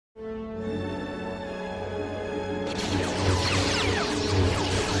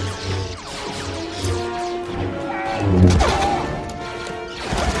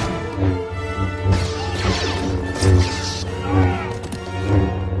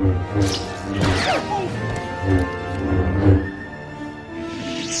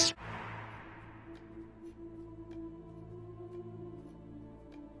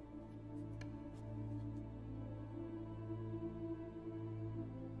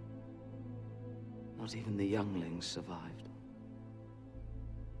Not even the younglings survived.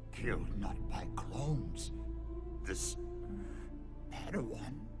 Killed not by clones. This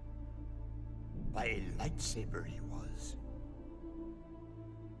Padawan. By a lightsaber he was.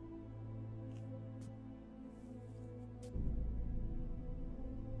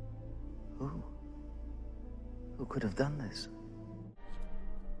 Who could have done this?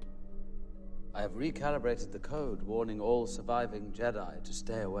 I have recalibrated the code, warning all surviving Jedi to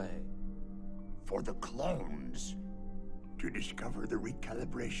stay away. For the clones. To discover the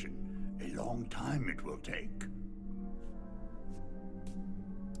recalibration, a long time it will take.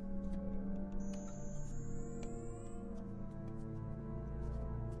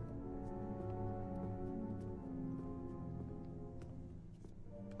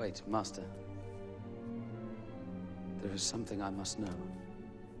 Wait, Master. There is something I must know.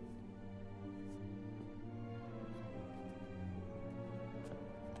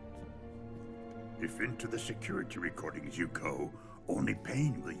 If into the security recordings you go, only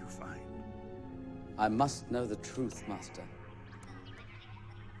pain will you find. I must know the truth, Master.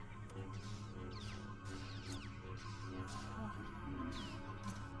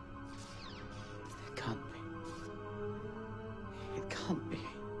 It can't be. It can't be.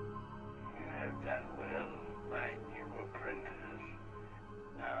 You have done well, my new apprentice.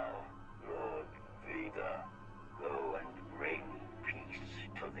 Now, Lord Vader, go and bring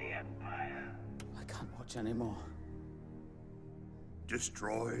peace to the Empire. I can't watch anymore.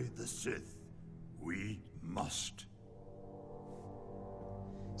 Destroy the Sith. We must.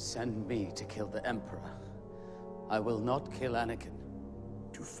 Send me to kill the Emperor. I will not kill Anakin.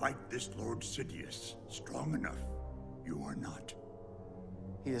 To fight this Lord Sidious, strong enough, you are not.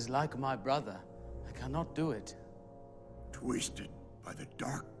 He is like my brother. I cannot do it. Twisted by the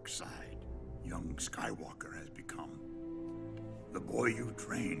dark side, young Skywalker has become. The boy you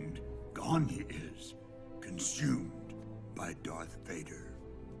trained, gone he is, consumed by Darth Vader.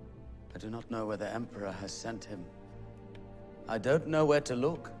 I do not know where the Emperor has sent him. I don't know where to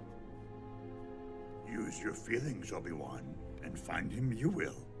look. Use your feelings, Obi-Wan, and find him you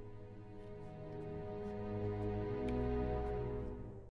will.